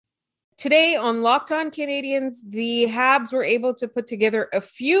Today on Locked On Canadiens, the Habs were able to put together a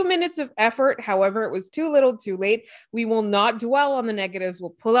few minutes of effort. However, it was too little too late. We will not dwell on the negatives.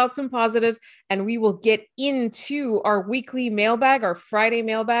 We'll pull out some positives and we will get into our weekly mailbag, our Friday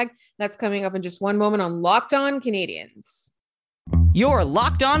mailbag. That's coming up in just one moment on Locked On Canadiens. You're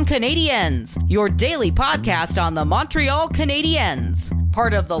Locked On Canadiens, your daily podcast on the Montreal Canadiens.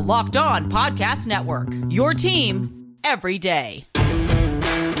 Part of the Locked On Podcast Network, your team every day.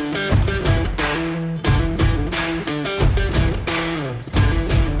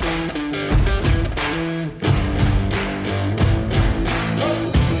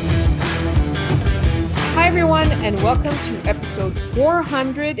 Hi, everyone, and welcome to episode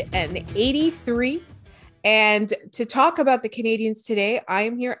 483. And to talk about the Canadiens today, I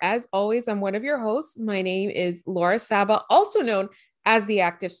am here as always. I'm one of your hosts. My name is Laura Saba, also known as the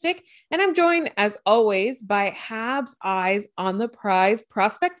Active Stick. And I'm joined as always by Habs Eyes on the Prize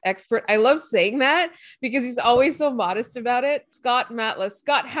prospect expert. I love saying that because he's always so modest about it. Scott Matlas.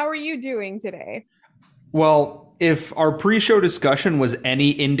 Scott, how are you doing today? Well, if our pre-show discussion was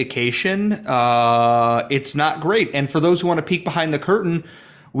any indication, it's not great. And for those who want to peek behind the curtain,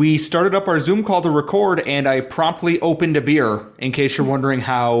 we started up our Zoom call to record, and I promptly opened a beer, in case you're wondering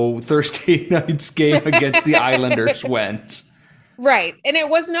how Thursday night's game against the Islanders went. Right. And it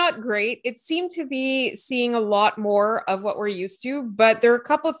was not great. It seemed to be seeing a lot more of what we're used to, but there are a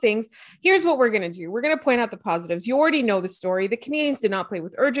couple of things. Here's what we're going to do. We're going to point out the positives. You already know the story. The Canadiens did not play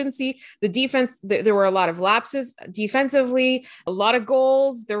with urgency. The defense, there were a lot of lapses defensively, a lot of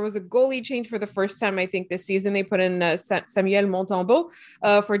goals. There was a goalie change for the first time, I think, this season. They put in Samuel Montembeault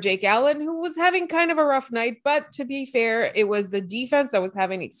for Jake Allen, who was having kind of a rough night. But to be fair, it was the defense that was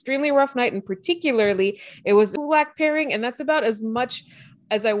having an extremely rough night. And particularly, it was Kulak pairing. And that's about as much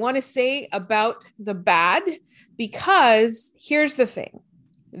as I want to say about the bad, because here's the thing.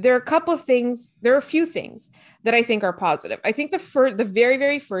 There are a few things that I think are positive. I think the very,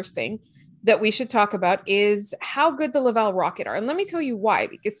 very first thing that we should talk about is how good the Laval Rocket are. And let me tell you why,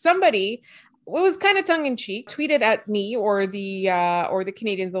 because somebody, it was kind of tongue in cheek, tweeted at me or the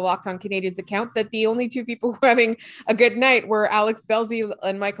Canadiens, the Locked On Canadiens account, that the only two people who were having a good night were Alex Belzey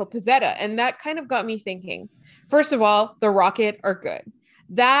and Michael Pezzetta. And that kind of got me thinking. First of all, the Rocket are good.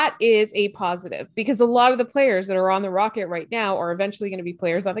 That is a positive because a lot of the players that are on the Rocket right now are eventually going to be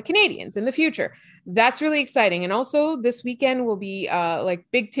players on the Canadiens in the future. That's really exciting. And also this weekend will be like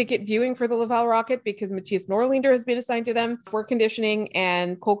big ticket viewing for the Laval Rocket because Matthias Norlinder has been assigned to them for conditioning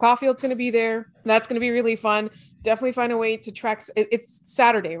and Cole Caulfield's going to be there. That's going to be really fun. Definitely find a way to track. It's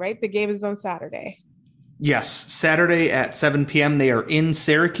Saturday, right? The game is on Saturday. Yes, Saturday at 7 p.m. They are in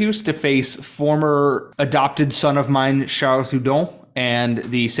Syracuse to face former adopted son of mine, Charles Hudon, and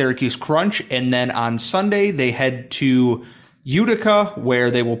the Syracuse Crunch. And then on Sunday, they head to Utica,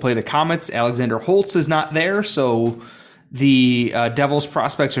 where they will play the Comets. Alexander Holtz is not there, so the Devils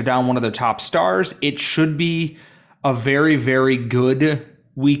prospects are down one of their top stars. It should be a very, very good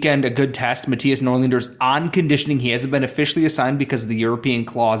weekend, a good test. Matthias Norlinder's on conditioning. He hasn't been officially assigned because of the European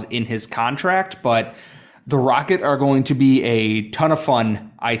clause in his contract, but the Rocket are going to be a ton of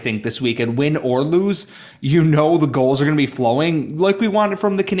fun, I think, this weekend. Win or lose, you know the goals are going to be flowing like we wanted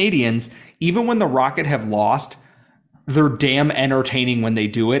from the Canadiens. Even when the Rocket have lost, they're damn entertaining when they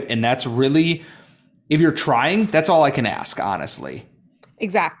do it. And that's really, if you're trying, that's all I can ask, honestly.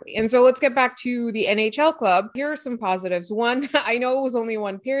 Exactly. And so let's get back to the NHL club. Here are some positives. One, I know it was only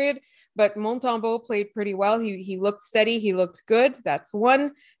one period, but Montembeault played pretty well. He looked steady. He looked good. That's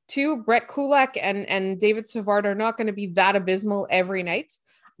one. Two, Brett Kulak and David Savard are not going to be that abysmal every night.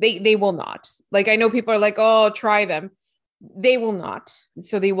 They will not. Like, I know people are like, oh, try them. They will not.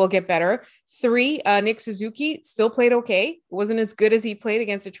 So they will get better. Three, Nick Suzuki still played okay. Wasn't as good as he played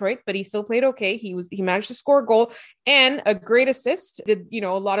against Detroit, but he still played okay. He managed to score a goal and a great assist. Did, a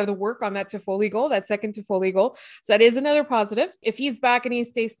lot of the work on that Toffoli goal, that second Toffoli goal. So that is another positive. If he's back and he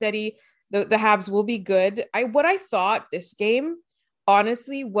stays steady, the Habs will be good. What I thought this game,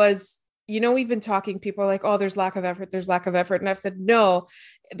 honestly, was, we've been talking, people are like, oh, there's lack of effort. And I've said, no,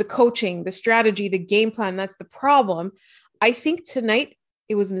 the coaching, the strategy, the game plan, that's the problem. I think tonight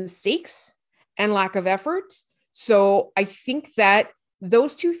it was mistakes and lack of effort. So I think that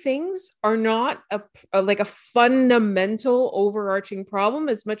those two things are not a fundamental overarching problem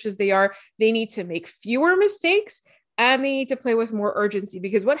as much as they need to make fewer mistakes and they need to play with more urgency,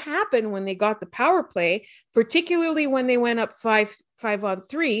 because what happened when they got the power play, particularly when they went up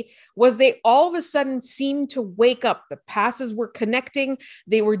 5-on-3, was they all of a sudden seemed to wake up. The passes were connecting.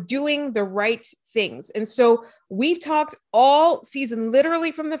 They were doing the right things. And so we've talked all season,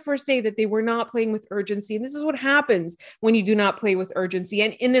 literally from the first day, that they were not playing with urgency. And this is what happens when you do not play with urgency.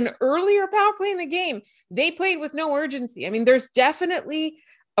 And in an earlier power play in the game, they played with no urgency. I mean, there's definitely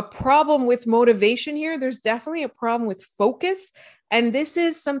a problem with motivation here. There's definitely a problem with focus. And this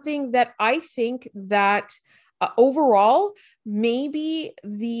is something that I think that overall, maybe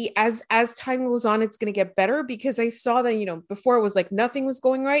as time goes on, it's going to get better, because I saw that, before it was like nothing was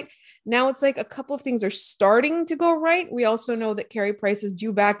going right. Now it's like a couple of things are starting to go right. We also know that Carey Price is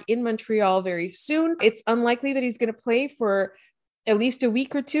due back in Montreal very soon. It's unlikely that he's going to play for at least a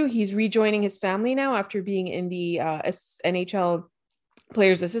week or two. He's rejoining his family now after being in the NHL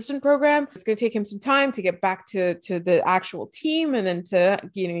players assistant program. It's going to take him some time to get back to the actual team, and then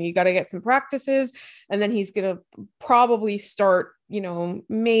you got to get some practices, and then he's going to probably start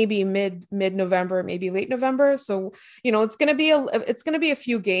maybe mid-November, maybe late November. So it's going to be a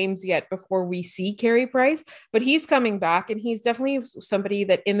few games yet before we see Carey Price, but he's coming back, and he's definitely somebody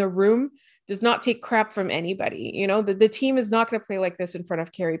that in the room does not take crap from anybody. The team is not going to play like this in front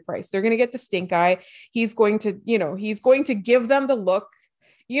of Carey Price. They're going to get the stink eye. He's going to give them the look.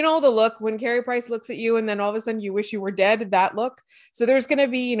 The look when Carey Price looks at you and then all of a sudden you wish you were dead, that look. So there's going to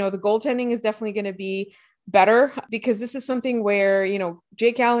be, the goaltending is definitely going to be better, because this is something where,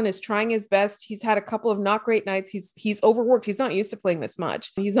 Jake Allen is trying his best. He's had a couple of not great nights. He's overworked. He's not used to playing this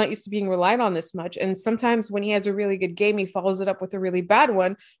much. He's not used to being relied on this much. And sometimes when he has a really good game, he follows it up with a really bad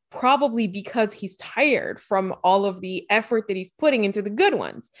one, probably because he's tired from all of the effort that he's putting into the good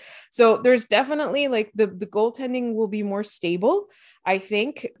ones. So there's definitely like the goaltending will be more stable. I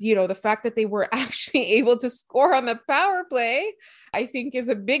think, the fact that they were actually able to score on the power play, I think is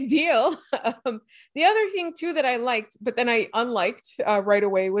a big deal. The other thing too that I liked, but then I unliked right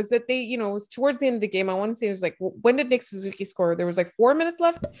away, was that they, it was towards the end of the game. I want to say it was like, when did Nick Suzuki score? There was like 4 minutes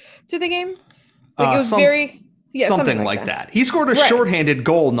left to the game. Like it was something like that. He scored a shorthanded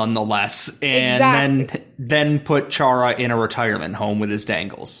goal nonetheless, and then put Chara in a retirement home with his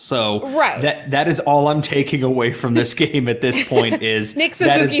dangles. So that is all I'm taking away from this game at this point is Nick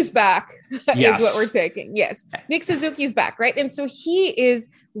Suzuki's back. Yes. Is what we're taking. Yes. Nick Suzuki's back, right? And so he is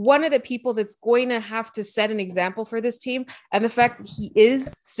one of the people that's going to have to set an example for this team. And the fact that he is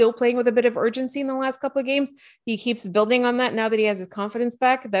still playing with a bit of urgency in the last couple of games, he keeps building on that now that he has his confidence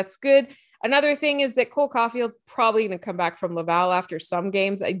back. That's good. Another thing is that Cole Caulfield's probably going to come back from Laval after some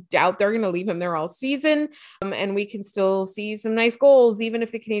games. I doubt they're going to leave him there all season. And we can still see some nice goals, even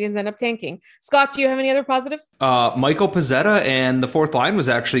if the Canadiens end up tanking. Scott, do you have any other positives? Michael Pezzetta and the fourth line was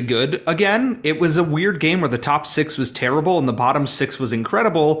actually good. Again, it was a weird game where the top 6 was terrible and the bottom 6 was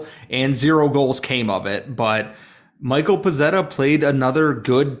incredible, and 0 goals came of it. But Michael Pezzetta played another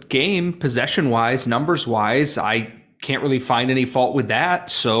good game, possession-wise, numbers-wise. I can't really find any fault with that.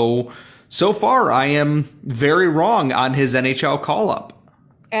 So far, I am very wrong on his NHL call-up.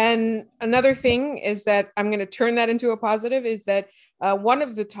 And another thing is that I'm going to turn that into a positive, is that one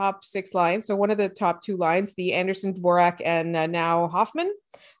of the top 6 lines, so one of the top 2 lines, the Anderson, Dvorak, and now Hoffman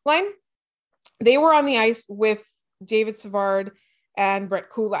line, they were on the ice with David Savard and Brett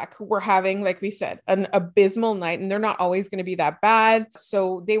Kulak, who were having, like we said, an abysmal night, and they're not always going to be that bad.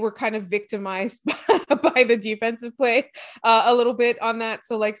 So they were kind of victimized by the defensive play a little bit on that.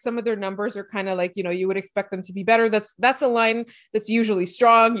 So like some of their numbers are kind of like, you would expect them to be better. That's a line that's usually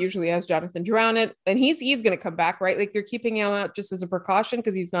strong, usually has Jonathan Drouin it, and he's going to come back, right? Like they're keeping him out just as a precaution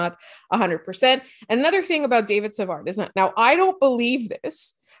because he's not 100%. Another thing about David Savard is now I don't believe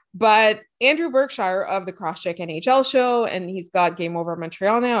this, but Andrew Berkshire of the Crosscheck NHL show, and he's got Game Over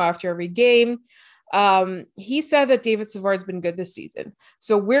Montreal now after every game, he said that David Savard's been good this season.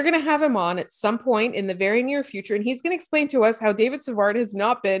 So we're going to have him on at some point in the very near future, and he's going to explain to us how David Savard has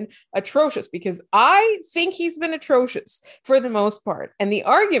not been atrocious, because I think he's been atrocious for the most part. And the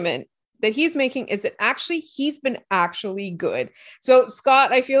argument that he's making is that he's been actually good. So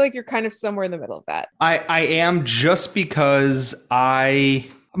Scott, I feel like you're kind of somewhere in the middle of that. I am, just because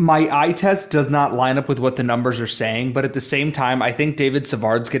my eye test does not line up with what the numbers are saying, but at the same time, I think David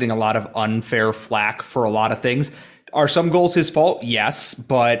Savard's getting a lot of unfair flack for a lot of things. Are some goals his fault? Yes,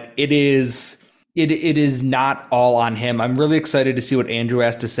 but it is not all on him. I'm really excited to see what Andrew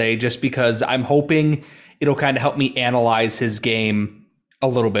has to say, just because I'm hoping it'll kind of help me analyze his game a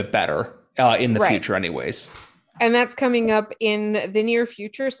little bit better in the future anyways. And that's coming up in the near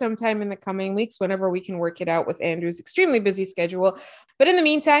future, sometime in the coming weeks, whenever we can work it out with Andrew's extremely busy schedule. But in the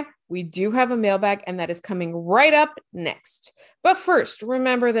meantime, we do have a mailbag, and that is coming right up next. But first,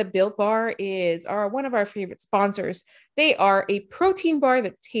 remember that Built Bar is one of our favorite sponsors. They are a protein bar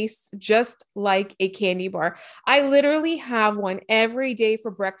that tastes just like a candy bar. I literally have one every day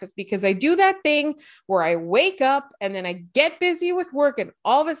for breakfast because I do that thing where I wake up and then I get busy with work, and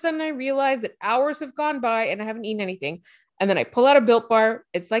all of a sudden I realize that hours have gone by and I haven't eaten anything. And then I pull out a Built Bar.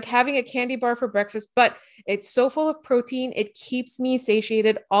 It's like having a candy bar for breakfast, but it's so full of protein. It keeps me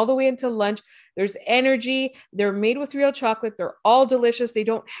satiated all the way until lunch. There's energy. They're made with real chocolate. They're all delicious. They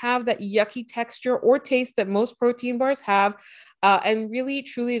don't have that yucky texture or taste that most protein bars have. And really,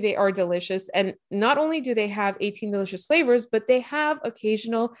 truly, they are delicious. And not only do they have 18 delicious flavors, but they have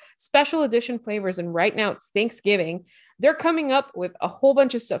occasional special edition flavors. And right now it's Thanksgiving. They're coming up with a whole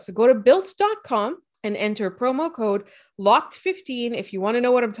bunch of stuff. So go to built.com and enter promo code LOCKED15 if you want to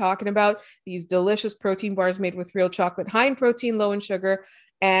know what I'm talking about. These delicious protein bars made with real chocolate, high in protein, low in sugar,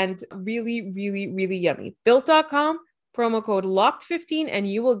 and really, really, really yummy. Built.com, promo code LOCKED15, and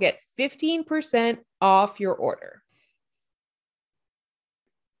you will get 15% off your order.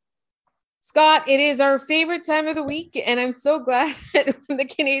 Scott, it is our favorite time of the week, and I'm so glad that when the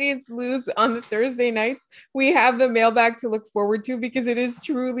Canadiens lose on the Thursday nights, we have the mailbag to look forward to, because it is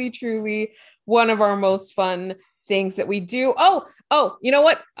truly, truly one of our most fun things that we do. Oh, you know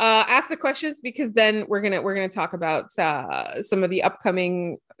what? Ask the questions, because then we're gonna talk about some of the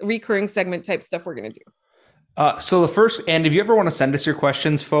upcoming recurring segment type stuff we're gonna do. So the first, and if you ever want to send us your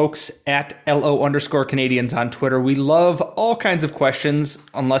questions, folks, at @LO_Canadians on Twitter, we love all kinds of questions,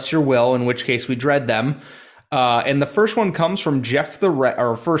 unless you're Will, in which case we dread them. And the first one comes from Jeff the Red,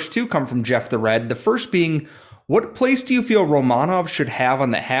 or first two come from Jeff the Red. The first being, what place do you feel Romanov should have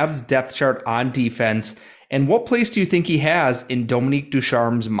on the Habs depth chart on defense? And what place do you think he has in Dominique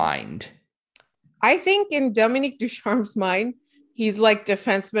Ducharme's mind? I think in Dominique Ducharme's mind, he's like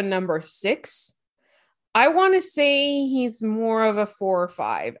defenseman number 6. I want to say he's more of a 4 or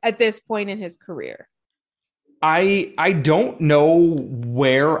 5 at this point in his career. I don't know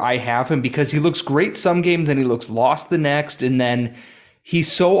where I have him, because he looks great some games and he looks lost the next, and then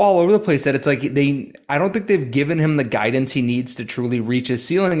he's so all over the place that it's like I don't think they've given him the guidance he needs to truly reach his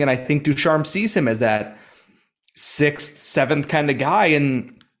ceiling. And I think Ducharme sees him as that 6th, 7th kind of guy,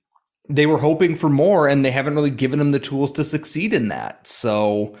 and they were hoping for more, and they haven't really given him the tools to succeed in that.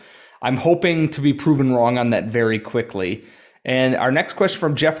 So I'm hoping to be proven wrong on that very quickly. And our next question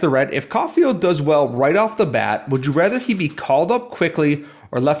from Jeff the Red: if Caulfield does well right off the bat, would you rather he be called up quickly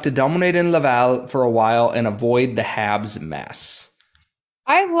or left to dominate in Laval for a while and avoid the Habs mess?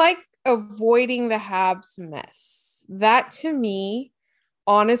 I like avoiding the Habs mess. That, to me,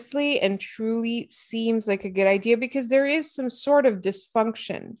 honestly and truly seems like a good idea, because there is some sort of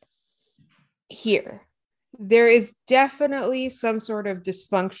dysfunction here. There is definitely some sort of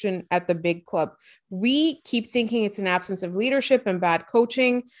dysfunction at the big club. We keep thinking it's an absence of leadership and bad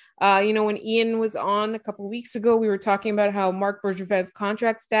coaching. When Ian was on a couple of weeks ago, we were talking about how Marc Bergevin's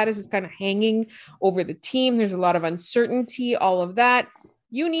contract status is kind of hanging over the team. There's a lot of uncertainty, all of that.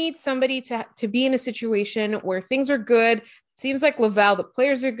 You need somebody to be in a situation where things are good. Seems like Laval, the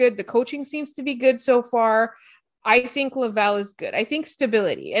players are good. The coaching seems to be good so far. I think Laval is good. I think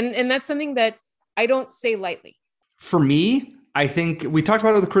stability. And that's something that I don't say lightly. For me, I think we talked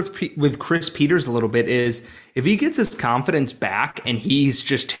about it with Chris Peters a little bit, is if he gets his confidence back and he's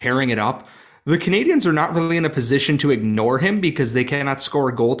just tearing it up, the Canadiens are not really in a position to ignore him, because they cannot score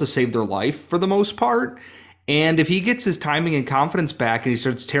a goal to save their life for the most part. And if he gets his timing and confidence back and he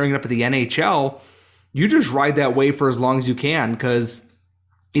starts tearing it up at the NHL, you just ride that wave for as long as you can, because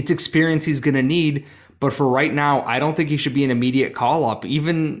it's experience he's going to need. But for right now, I don't think he should be an immediate call-up,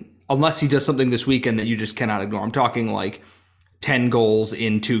 even unless he does something this weekend that you just cannot ignore. I'm talking like 10 goals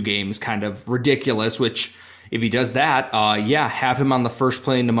in 2 games, kind of ridiculous, which if he does that, have him on the first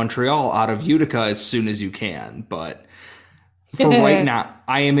plane to Montreal out of Utica as soon as you can. But for right now,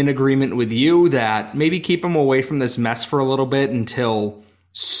 I am in agreement with you that maybe keep him away from this mess for a little bit until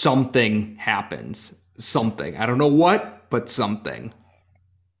something happens. Something. I don't know what, but something.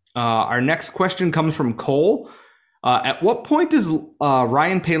 Our next question comes from Cole. At what point does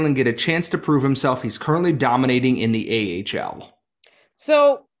Ryan Poehling get a chance to prove himself? He's currently dominating in the AHL.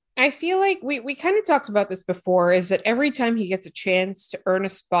 So I feel like we kind of talked about this before, is that every time he gets a chance to earn a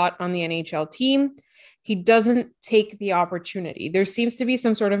spot on the NHL team, he doesn't take the opportunity. There seems to be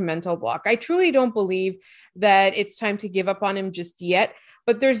some sort of mental block. I truly don't believe that it's time to give up on him just yet,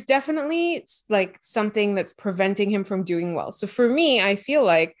 but there's definitely like something that's preventing him from doing well. So for me, I feel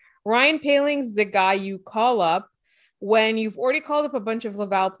like Ryan Poehling's the guy you call up when you've already called up a bunch of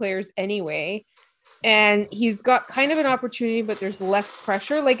Laval players anyway. and he's got kind of an opportunity, but there's less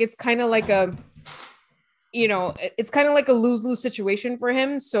pressure. Like it's kind of like it's kind of like a lose-lose situation for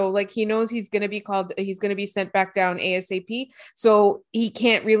him. So like he knows he's going to be sent back down ASAP. So he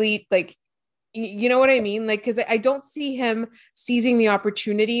can't really like, you know what I mean? Like, because I don't see him seizing the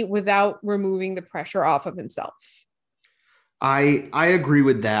opportunity without removing the pressure off of himself. I agree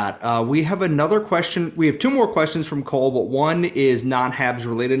with that. We have another question. We have two more questions from Cole, but one is non-Habs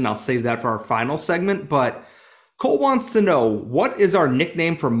related, and I'll save that for our final segment. But Cole wants to know, what is our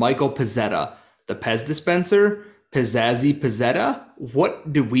nickname for Michael Pezzetta? The Pez dispenser? Pizzazzy Pezzetta?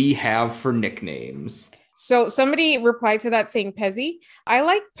 What do we have for nicknames? So somebody replied to that saying Pezzy. I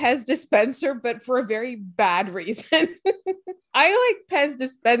like Pez dispenser, but for a very bad reason. I like Pez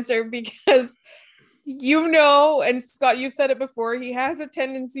dispenser because and Scott, you've said it before, he has a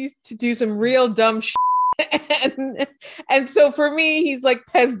tendency to do some real dumb shit. And so for me, he's like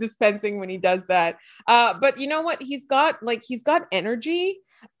Pez dispensing when he does that. But you know what? He's got energy,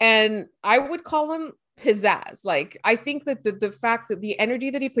 and I would call him pizzazz. Like, I think that the fact that the energy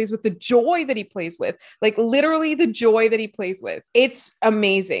that he plays with, the joy that he plays with, like literally the joy that he plays with, it's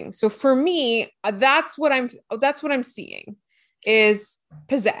amazing. So for me, that's what I'm seeing is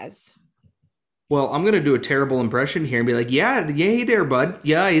pizzazz. Well, I'm going to do a terrible impression here and be like, yeah, hey there, bud.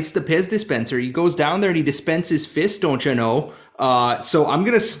 Yeah, it's the Pez dispenser. He goes down there and he dispenses fists, don't you know? So I'm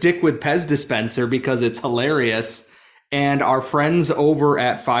going to stick with Pez dispenser because it's hilarious. And our friends over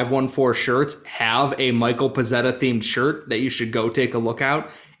at 514 Shirts have a Michael Pezzetta themed shirt that you should go take a look at.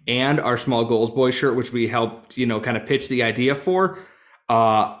 And our Small Goals Boy shirt, which we helped, kind of pitch the idea for.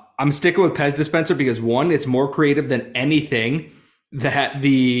 I'm sticking with Pez dispenser because one, it's more creative than anything that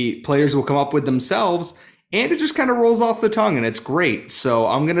the players will come up with themselves, and it just kind of rolls off the tongue and it's great. So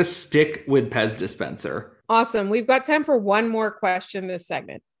I'm going to stick with Pez dispenser. Awesome. We've got time for one more question this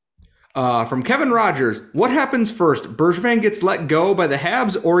segment. From Kevin Rogers, what happens first? Bergevin gets let go by the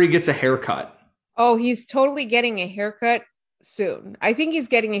Habs or he gets a haircut? Oh, he's totally getting a haircut soon. I think he's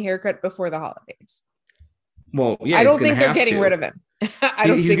getting a haircut before the holidays. Well, yeah, I don't think they're getting rid of him.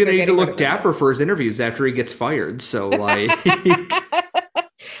 He's going to need to look dapper for his interviews after he gets fired. So like,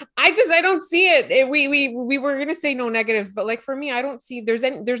 I don't see it. We were going to say no negatives, but like for me, I don't see there's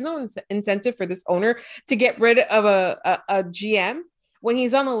no incentive for this owner to get rid of a GM when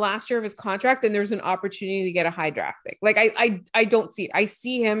he's on the last year of his contract and there's an opportunity to get a high draft pick. Like I don't see it. I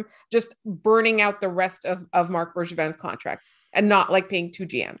see him just burning out the rest of Marc Bergevin's contract and not like paying two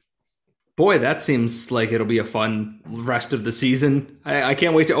GMs. Boy, that seems like it'll be a fun rest of the season. I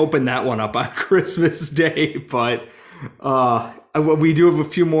can't wait to open that one up on Christmas Day. But we do have a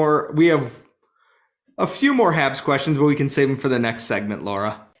few more. We have a few more Habs questions, but we can save them for the next segment,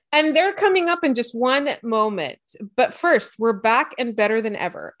 Laura. And they're coming up in just one moment. But first, we're back and better than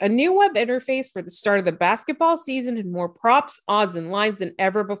ever. A new web interface for the start of the basketball season and more props, odds, and lines than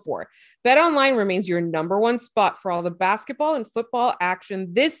ever before. BetOnline remains your number one spot for all the basketball and football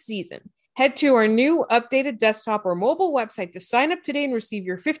action this season. Head to our new updated desktop or mobile website to sign up today and receive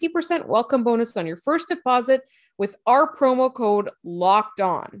your 50% welcome bonus on your first deposit with our promo code Locked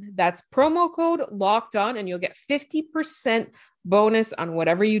On. That's promo code Locked On, and you'll get 50% bonus on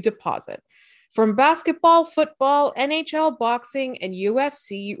whatever you deposit. From basketball, football, NHL, boxing, and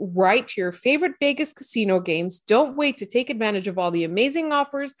UFC, right to your favorite Vegas casino games, don't wait to take advantage of all the amazing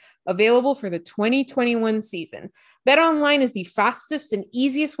offers available for the 2021 season. BetOnline is the fastest and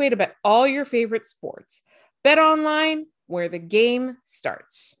easiest way to bet all your favorite sports. BetOnline, where the game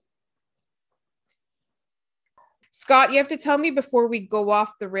starts. Scott, you have to tell me before we go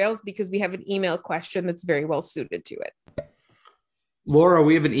off the rails because we have an email question that's very well suited to it. Laura,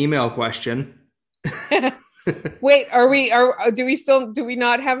 we have an email question. Wait, do we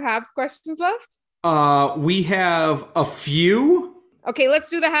not have Habs questions left? We have a few. Okay, let's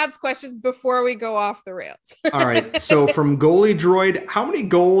do the Habs questions before we go off the rails. All right. So from Goalie Droid, how many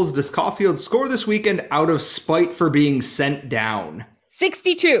goals does Caulfield score this weekend out of spite for being sent down?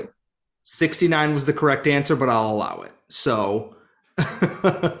 62. 69 was the correct answer, but I'll allow it. So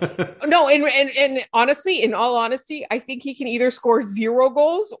no, and honestly, in all honesty, I think he can either score 0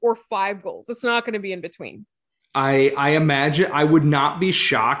 goals or 5 goals. It's not going to be in between. I imagine I would not be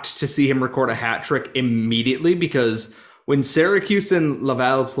shocked to see him record a hat trick immediately because when Syracuse and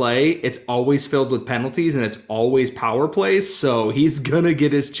Laval play, it's always filled with penalties and it's always power plays. So he's going to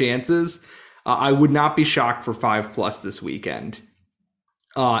get his chances. I would not be shocked for 5+ this weekend.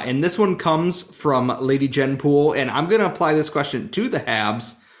 And this one comes from Lady Jen Poole, and I'm going to apply this question to the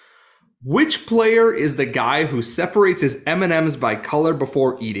Habs. Which player is the guy who separates his M&Ms by color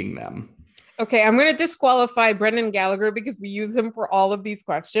before eating them? Okay, I'm going to disqualify Brendan Gallagher because we use him for all of these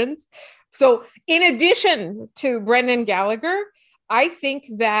questions. So, in addition to Brendan Gallagher, I think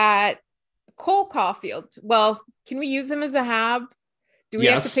that Cole Caulfield, well, can we use him as a hab? Do we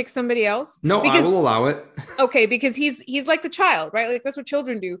have to pick somebody else? No, I will allow it. Okay, because he's like the child, right? Like that's what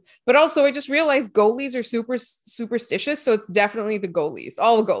children do. But also, I just realized goalies are super superstitious, so it's definitely the goalies,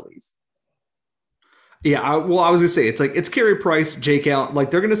 all the goalies. Yeah, I was gonna say it's Carey Price, Jake Allen.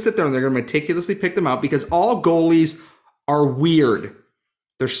 Like they're gonna sit there and they're gonna meticulously pick them out because all goalies are weird.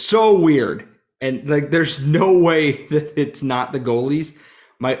 They're so weird, and like there's no way that it's not the goalies.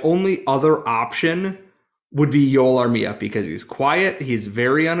 My only other option would be Yoel Armia because he's quiet, he's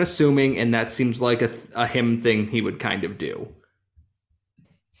very unassuming, and that seems like a him thing he would kind of do.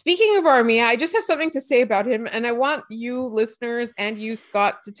 Speaking of Armia, I just have something to say about him, and I want you listeners and you,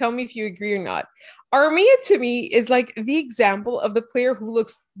 Scott, to tell me if you agree or not. Armia to me is like the example of the player who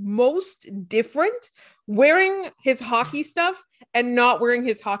looks most different wearing his hockey stuff and not wearing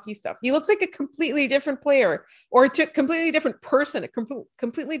his hockey stuff. He looks like a completely different player or a completely different person, a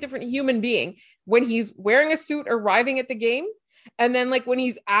completely different human being when he's wearing a suit arriving at the game and then like when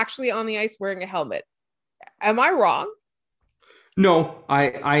he's actually on the ice wearing a helmet. Am I wrong? No,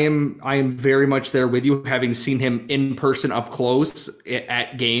 I am very much there with you, having seen him in person up close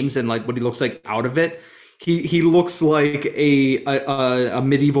at games and like what he looks like out of it. He looks like a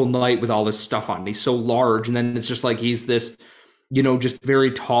medieval knight with all this stuff on. He's so large, and then it's just like he's this, just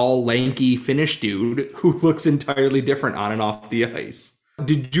very tall, lanky Finnish dude who looks entirely different on and off the ice.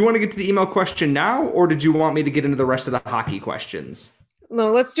 Did you want to get to the email question now, or did you want me to get into the rest of the hockey questions? No,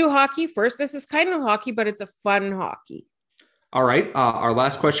 let's do hockey first. This is kind of hockey, but it's a fun hockey. All right. Our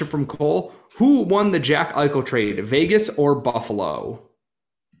last question from Cole. Who won the Jack Eichel trade, Vegas or Buffalo?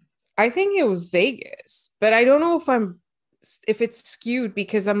 I think it was Vegas, but I don't know if it's skewed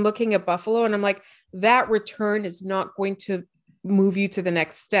because I'm looking at Buffalo and I'm like, that return is not going to move you to the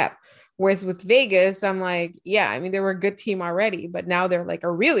next step. Whereas with Vegas, I'm like, yeah, I mean, they were a good team already, but now they're like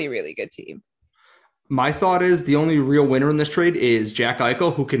a really, really good team. My thought is the only real winner in this trade is Jack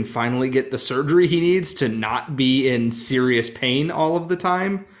Eichel, who can finally get the surgery he needs to not be in serious pain all of the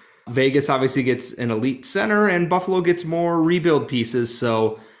time. Vegas obviously gets an elite center and Buffalo gets more rebuild pieces.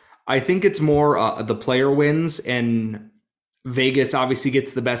 So I think it's more the player wins and Vegas obviously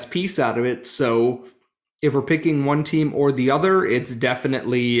gets the best piece out of it. So if we're picking one team or the other, it's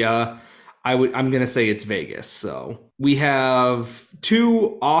definitely, I'm going to say it's Vegas. So we have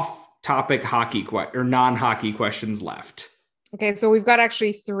two off-topic hockey or non-hockey questions left. Okay, so we've got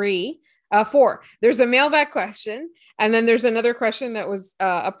actually four. There's a mailbag question, and then there's another question that was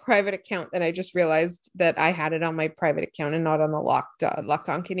a private account that I just realized that I had it on my private account and not on the Locked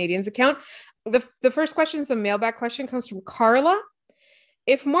On Canadiens account. The first question is the mailbag question, comes from Carla.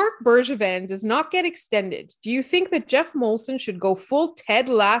 If Marc Bergevin does not get extended, do you think that Jeff Molson should go full Ted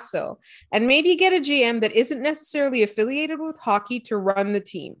Lasso and maybe get a GM that isn't necessarily affiliated with hockey to run the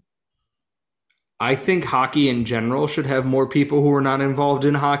team? I think hockey in general should have more people who are not involved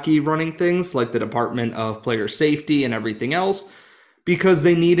in hockey running things like the Department of Player Safety and everything else, because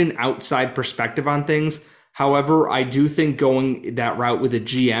they need an outside perspective on things. However, I do think going that route with a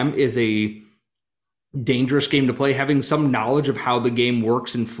GM is a dangerous game to play. Having some knowledge of how the game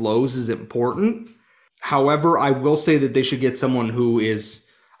works and flows is important. However, I will say that they should get someone who is,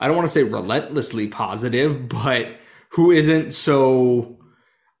 I don't want to say relentlessly positive, but who isn't so,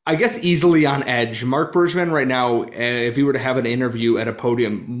 I guess, easily on edge. Marc Bergevin right now, if he were to have an interview at a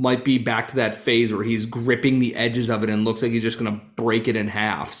podium, might be back to that phase where he's gripping the edges of it and looks like he's just going to break it in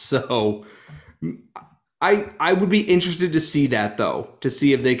half. So I would be interested to see that, though, to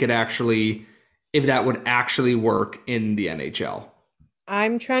see if they could actually, if that would actually work in the NHL.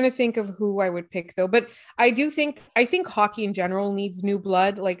 I'm trying to think of who I would pick, though, but I think hockey in general needs new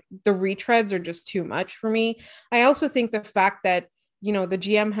blood. Like the retreads are just too much for me. I also think the fact that, the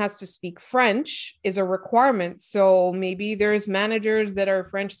GM has to speak French is a requirement. So maybe there's managers that are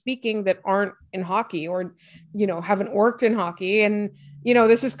French speaking that aren't in hockey or, haven't worked in hockey. And,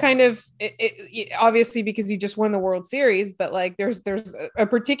 this is kind of obviously because he just won the World Series, but like there's a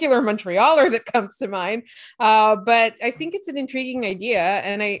particular Montrealer that comes to mind. But I think it's an intriguing idea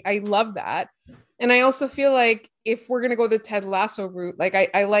and I love that. And I also feel like if we're going to go the Ted Lasso route, like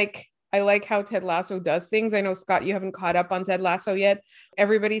I like how Ted Lasso does things. I know, Scott, you haven't caught up on Ted Lasso yet.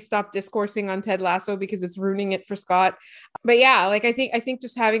 Everybody stop discoursing on Ted Lasso because it's ruining it for Scott. But yeah, like I think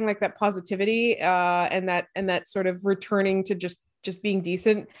just having like that positivity and that sort of returning to just just being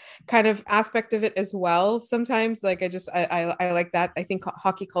decent kind of aspect of it as well. Sometimes like I like that. I think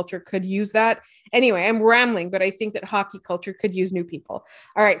hockey culture could use that. Anyway, I'm rambling, but I think that hockey culture could use new people.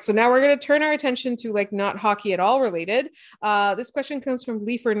 All right, so now we're going to turn our attention to like not hockey at all related. This question comes from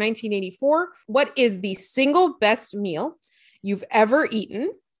Leafer 1984. What is the single best meal you've ever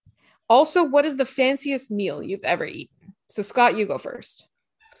eaten? Also, what is the fanciest meal you've ever eaten? So Scott, you go first.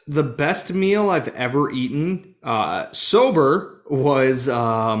 The best meal I've ever eaten, sober, was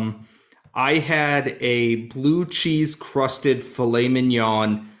I had a blue cheese crusted filet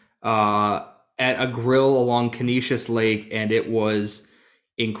mignon at a grill along Canisius Lake, and it was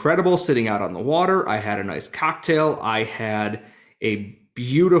incredible sitting out on the water. I had a nice cocktail. I had a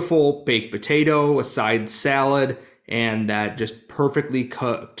beautiful baked potato, a side salad, and that just perfectly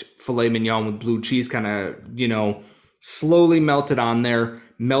cooked filet mignon with blue cheese kind of, slowly melted on there,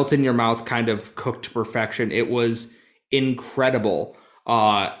 melt in your mouth, kind of cooked to perfection. It was incredible.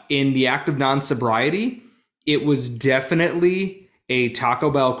 In the act of non-sobriety, it was definitely a Taco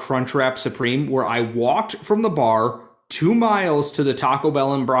Bell Crunchwrap Supreme, where I walked from the bar 2 miles to the Taco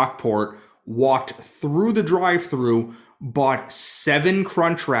Bell in Brockport, walked through the drive-thru, bought 7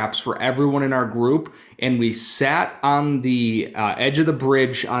 crunch wraps for everyone in our group, and we sat on the edge of the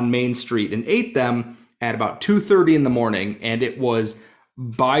bridge on Main Street and ate them at about 2:30 in the morning, and it was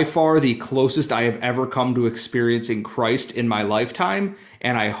by far the closest I have ever come to experiencing Christ in my lifetime,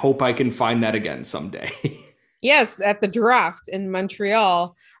 and I hope I can find that again someday. Yes, at the Draft in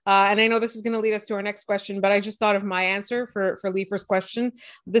Montreal. And I know this is going to lead us to our next question, but I just thought of my answer for Leafer's question.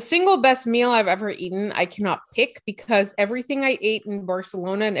 The single best meal I've ever eaten, I cannot pick because everything I ate in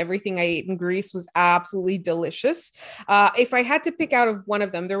Barcelona and everything I ate in Greece was absolutely delicious. If I had to pick out of one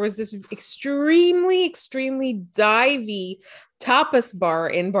of them, there was this extremely, extremely divey tapas bar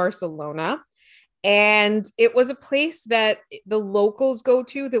in Barcelona. And it was a place that the locals go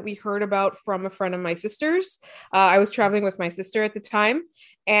to that we heard about from a friend of my sister's. I was traveling with my sister at the time,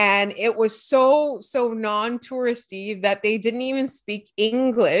 and it was so non-touristy that they didn't even speak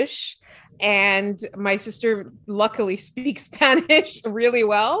English. And my sister luckily speaks Spanish really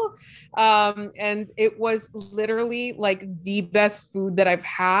well. And it was literally like the best food that I've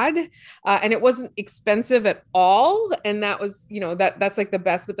had. And it wasn't expensive at all. And that was, that's like the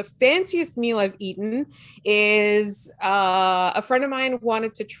best. But the fanciest meal I've eaten is a friend of mine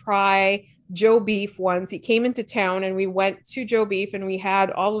wanted to try Joe Beef once. He came into town and we went to Joe Beef and we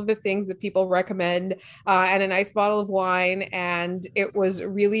had all of the things that people recommend and a nice bottle of wine. And it was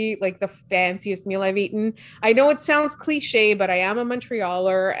really like the fanciest meal I've eaten. I know it sounds cliche, but I am a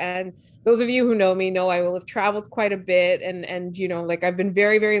Montrealer, and those of you who know me know I will have traveled quite a bit, and I've been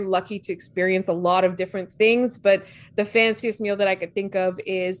very, very lucky to experience a lot of different things. But the fanciest meal that I could think of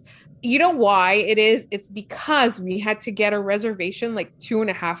is, you know why it is? It's because we had to get a reservation like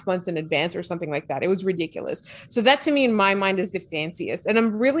 2.5 months in advance or something like that. It was ridiculous. So that to me, in my mind, is the fanciest. And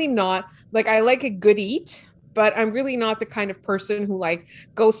I'm really not like, I like a good eat, but I'm really not the kind of person who like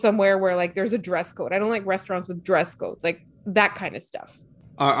goes somewhere where like there's a dress code. I don't like restaurants with dress codes, like that kind of stuff.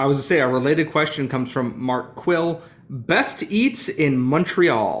 I was to say, a related question comes from Mark Quill. Best eats in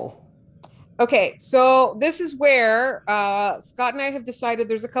Montreal. Okay, so this is where Scott and I have decided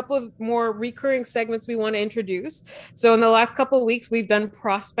there's a couple of more recurring segments we want to introduce. So in the last couple of weeks, we've done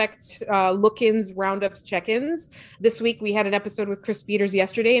prospect look-ins, roundups, check-ins. This week, we had an episode with Chris Peters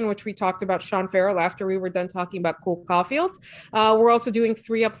yesterday in which we talked about Sean Farrell after we were done talking about Cole Caulfield. We're also doing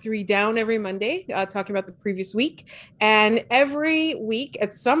 3 Up, 3 Down every Monday, talking about the previous week. And every week,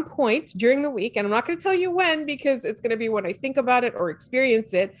 at some point during the week, and I'm not going to tell you when because it's going to be when I think about it or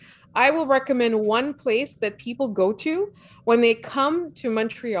experience it, I will recommend one place that people go to when they come to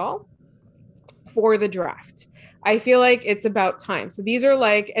Montreal for the Draft. I feel like it's about time. So these are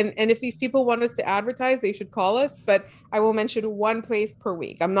like, and if these people want us to advertise, they should call us, but I will mention one place per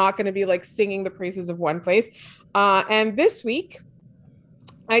week. I'm not going to be like singing the praises of one place. And this week,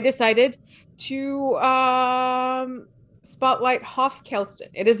 I decided to spotlight Hof Kelston.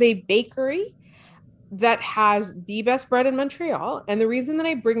 It is a bakery that has the best bread in Montreal. And the reason that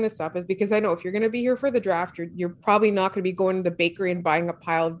I bring this up is because I know if you're going to be here for the Draft, you're probably not going to be going to the bakery and buying a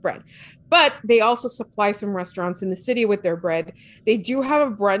pile of bread. But they also supply some restaurants in the city with their bread. They do have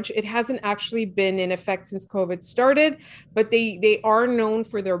a brunch. It hasn't actually been in effect since COVID started, but they are known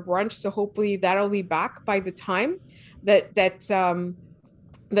for their brunch. So hopefully that'll be back by the time that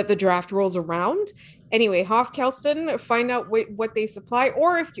the Draft rolls around. Anyway, Hof Kelston, find out what they supply.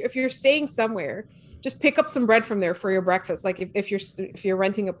 Or if you're staying somewhere just pick up some bread from there for your breakfast. Like if you're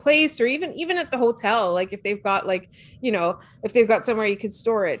renting a place, or even at the hotel, like if they've got like, if they've got somewhere you could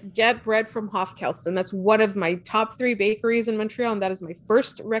store it, get bread from Hofkelston. That's one of my top 3 bakeries in Montreal, and that is my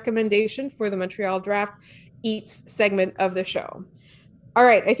first recommendation for the Montreal Draft Eats segment of the show. All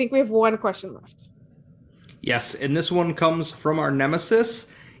right, I think we have one question left. Yes, and this one comes from our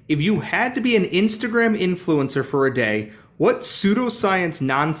nemesis. If you had to be an Instagram influencer for a day, what pseudoscience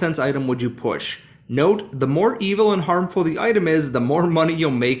nonsense item would you push? Note, the more evil and harmful the item is, the more money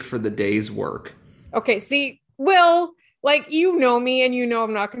you'll make for the day's work. Okay, see, Will, like, you know me and you know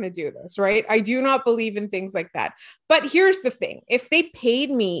I'm not going to do this, right? I do not believe in things like that. But here's the thing. If they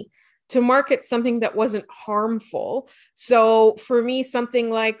paid me to market something that wasn't harmful. So for me, something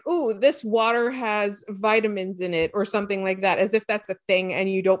like, oh, this water has vitamins in it or something like that, as if that's a thing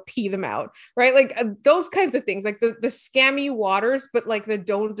and you don't pee them out, right? Like those kinds of things, like the scammy waters, but like the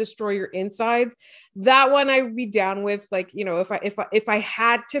don't destroy your insides. That one I would be down with. Like, if I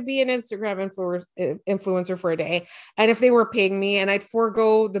had to be an Instagram influencer for a day, and if they were paying me, and I'd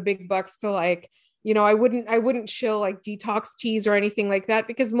forego the big bucks to like, I wouldn't shill like detox teas or anything like that,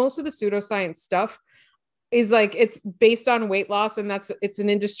 because most of the pseudoscience stuff is like, it's based on weight loss, and it's an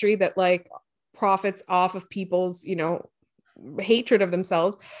industry that like profits off of people's, hatred of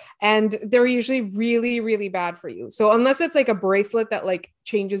themselves, and they're usually really, really bad for you. So unless it's like a bracelet that like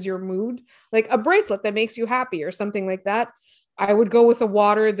changes your mood, like a bracelet that makes you happy or something like that, I would go with a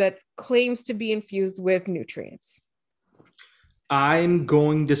water that claims to be infused with nutrients. I'm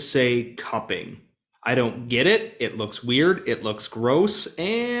going to say cupping. I don't get it. It looks weird. It looks gross.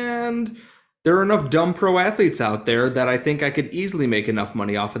 And there are enough dumb pro athletes out there that I think I could easily make enough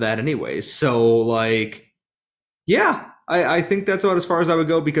money off of that anyways. So, like, yeah, I think that's about as far as I would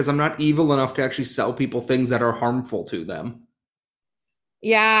go, because I'm not evil enough to actually sell people things that are harmful to them.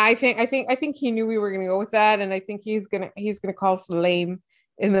 Yeah, I think he knew we were going to go with that, and I think he's gonna call us lame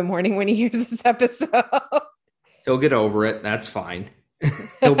in the morning when he hears this episode. He'll get over it. That's fine.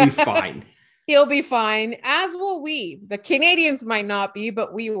 He'll be fine. He'll be fine, as will we. The Canadians might not be,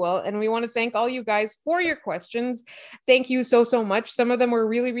 but we will. And we want to thank all you guys for your questions. Thank you so, so much. Some of them were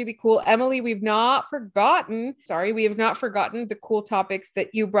really, really cool. Emily, we have not forgotten the cool topics that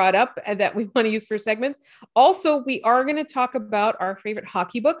you brought up and that we want to use for segments. Also, we are going to talk about our favorite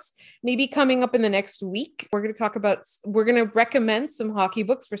hockey books, maybe coming up in the next week. We're going to recommend some hockey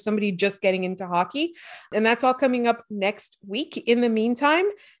books for somebody just getting into hockey. And that's all coming up next week. In the meantime,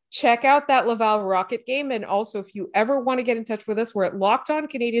 check out that Laval Rocket game. And also, if you ever want to get in touch with us, we're at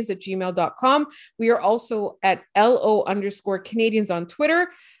lockedoncanadians@gmail.com. We are also at LO_Canadians on Twitter.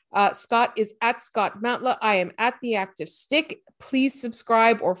 Scott is at Scott Matla. I am at The Active Stick. Please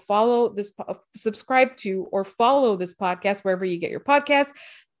subscribe to or follow this podcast wherever you get your podcasts.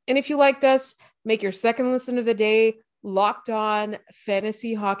 And if you liked us, make your second listen of the day Locked On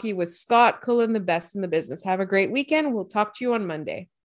Fantasy Hockey with Scott Cullen, the best in the business. Have a great weekend. We'll talk to you on Monday.